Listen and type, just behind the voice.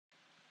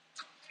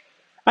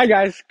Hi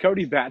guys,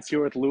 Cody Batts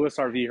here with Lewis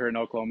RV here in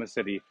Oklahoma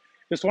City.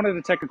 Just wanted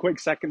to take a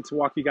quick second to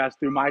walk you guys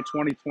through my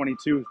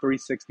 2022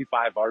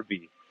 365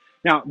 RV.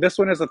 Now, this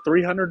one is a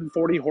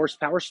 340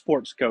 horsepower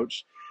sports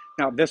coach.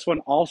 Now, this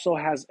one also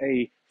has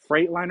a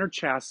Freightliner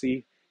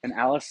chassis, an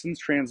Allison's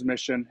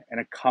transmission,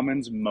 and a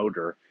Cummins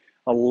motor.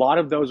 A lot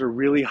of those are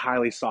really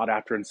highly sought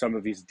after in some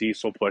of these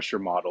diesel pusher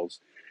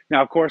models.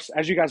 Now, of course,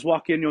 as you guys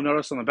walk in, you'll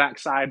notice on the back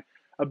side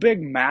a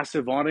big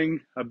massive awning,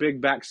 a big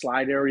back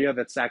slide area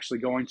that's actually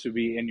going to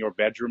be in your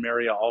bedroom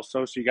area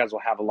also. So you guys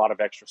will have a lot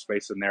of extra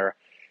space in there.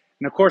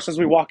 And of course, as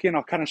we walk in,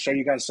 I'll kind of show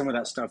you guys some of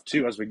that stuff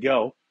too as we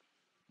go.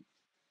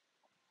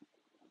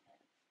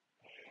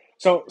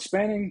 So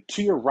spanning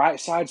to your right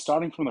side,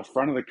 starting from the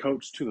front of the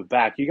coach to the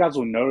back, you guys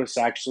will notice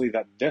actually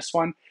that this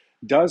one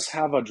does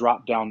have a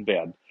drop down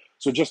bed.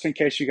 So just in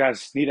case you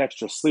guys need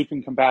extra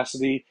sleeping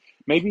capacity,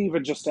 maybe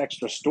even just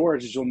extra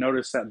storage, you'll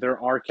notice that there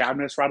are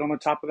cabinets right on the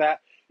top of that.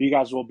 You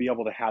guys will be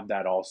able to have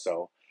that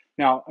also.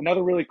 Now,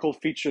 another really cool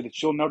feature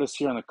that you'll notice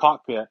here in the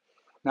cockpit,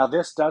 now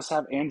this does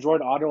have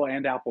Android Auto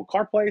and Apple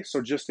CarPlay. So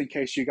just in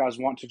case you guys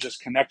want to just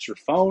connect your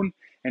phone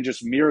and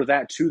just mirror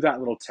that to that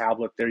little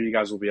tablet there, you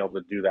guys will be able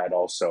to do that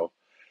also.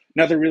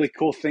 Another really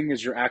cool thing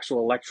is your actual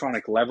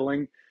electronic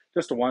leveling.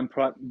 Just a one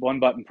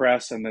button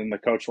press, and then the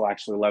coach will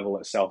actually level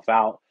itself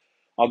out.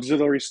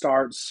 Auxiliary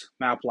starts,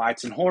 map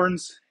lights and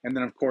horns, and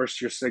then of course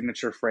your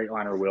signature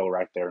Freightliner wheel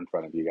right there in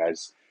front of you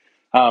guys.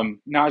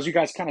 Now, as you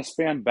guys kind of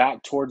span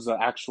back towards the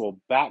actual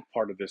back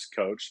part of this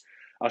coach,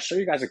 I'll show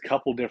you guys a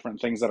couple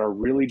different things that are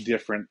really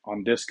different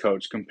on this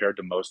coach compared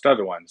to most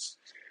other ones.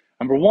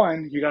 Number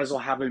one, you guys will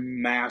have a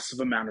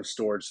massive amount of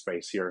storage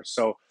space here.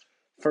 So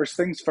first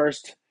things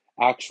first,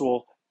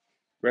 actual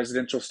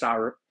residential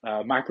style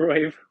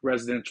microwave,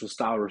 residential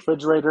style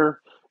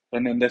refrigerator,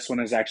 and then this one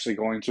is actually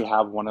going to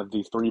have one of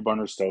the 3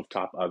 burner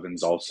stovetop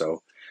ovens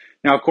also.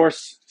 Now, of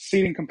course,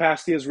 seating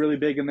capacity is really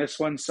big in this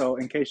one, so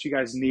in case you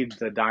guys need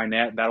the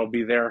dinette, that'll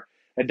be there.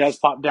 It does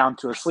pop down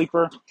to a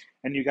sleeper,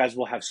 and you guys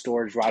will have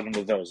storage right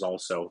under those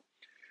also.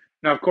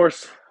 Now, of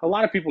course, a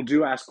lot of people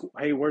do ask,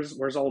 hey,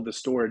 where's all of the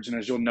storage? And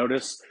as you'll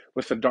notice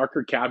with the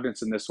darker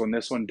cabinets in this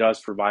one does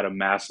provide a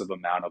massive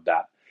amount of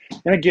that.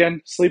 And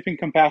again, sleeping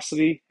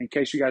capacity, in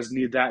case you guys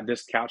need that,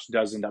 this couch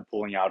does end up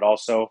pulling out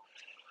also.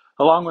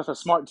 Along with a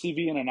smart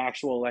TV and an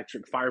actual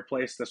electric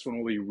fireplace, this one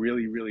will be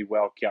really, really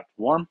well kept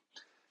warm.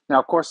 Now,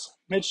 of course,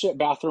 midship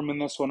bathroom in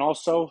this one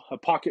also, a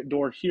pocket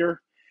door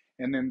here,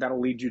 and then that'll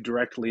lead you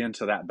directly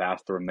into that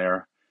bathroom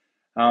there.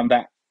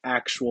 That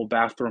actual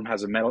bathroom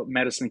has a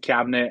medicine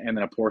cabinet and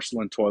then a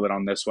porcelain toilet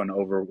on this one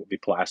over the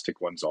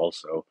plastic ones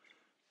also.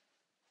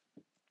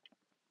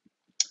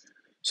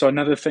 So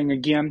another thing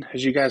again,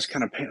 as you guys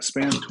kind of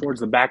span towards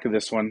the back of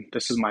this one,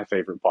 this is my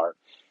favorite part.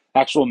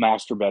 Actual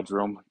master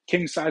bedroom.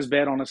 King size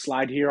bed on a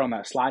slide here. On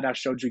that slide I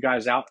showed you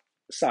guys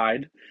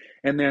outside.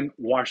 And then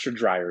washer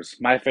dryers.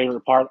 My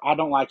favorite part. I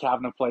don't like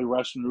having to play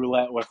Russian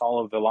roulette with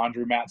all of the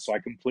laundry mats, so I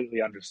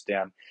completely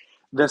understand.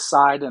 This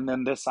side and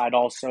then this side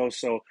also.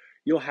 So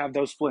you'll have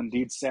those split and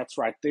deed sets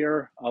right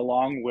there,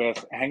 along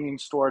with hanging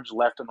storage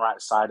left and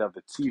right side of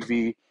the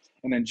TV.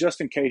 And then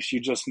just in case you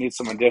just need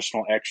some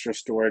additional extra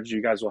storage,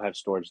 you guys will have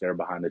storage there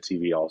behind the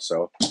TV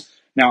also.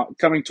 Now,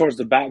 coming towards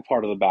the back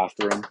part of the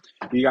bathroom,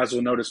 you guys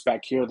will notice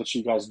back here that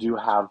you guys do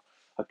have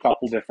a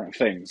couple different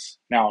things.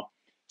 Now,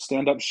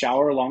 stand-up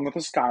shower along with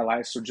a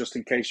skylight, so just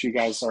in case you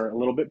guys are a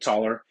little bit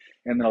taller,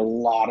 and then a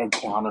lot of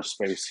counter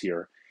space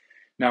here.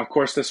 Now, of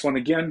course, this one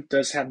again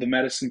does have the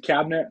medicine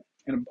cabinet,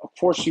 and of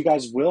course, you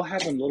guys will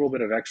have a little bit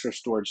of extra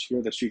storage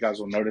here that you guys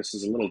will notice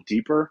is a little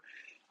deeper.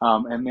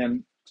 And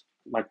then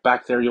like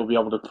back there, you'll be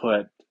able to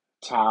put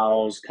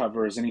towels,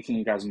 covers, anything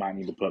you guys might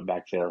need to put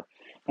back there.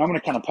 Now I'm going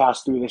to kind of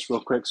pass through this real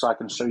quick so I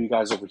can show you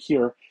guys over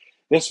here.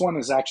 This one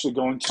is actually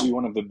going to be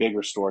one of the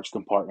bigger storage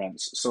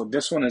compartments. So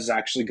this one is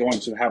actually going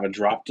to have a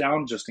drop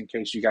down just in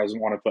case you guys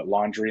want to put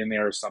laundry in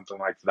there or something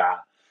like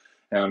that.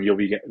 You'll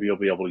be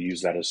able to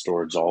use that as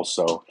storage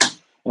also.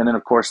 And then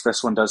of course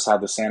this one does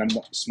have the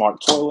Santa Smart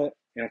toilet.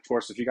 And of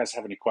course, if you guys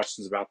have any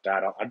questions about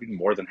that, I'd be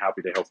more than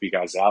happy to help you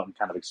guys out and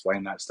kind of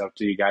explain that stuff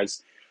to you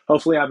guys.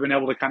 Hopefully, I've been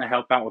able to kind of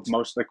help out with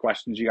most of the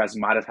questions you guys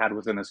might have had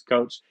within this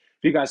coach.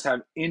 If you guys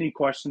have any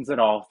questions at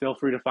all, feel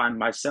free to find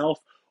myself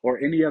or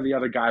any of the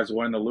other guys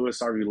wearing the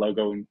Lewis RV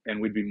logo,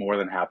 and we'd be more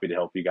than happy to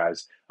help you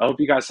guys. I hope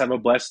you guys have a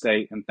blessed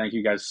day, and thank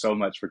you guys so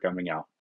much for coming out.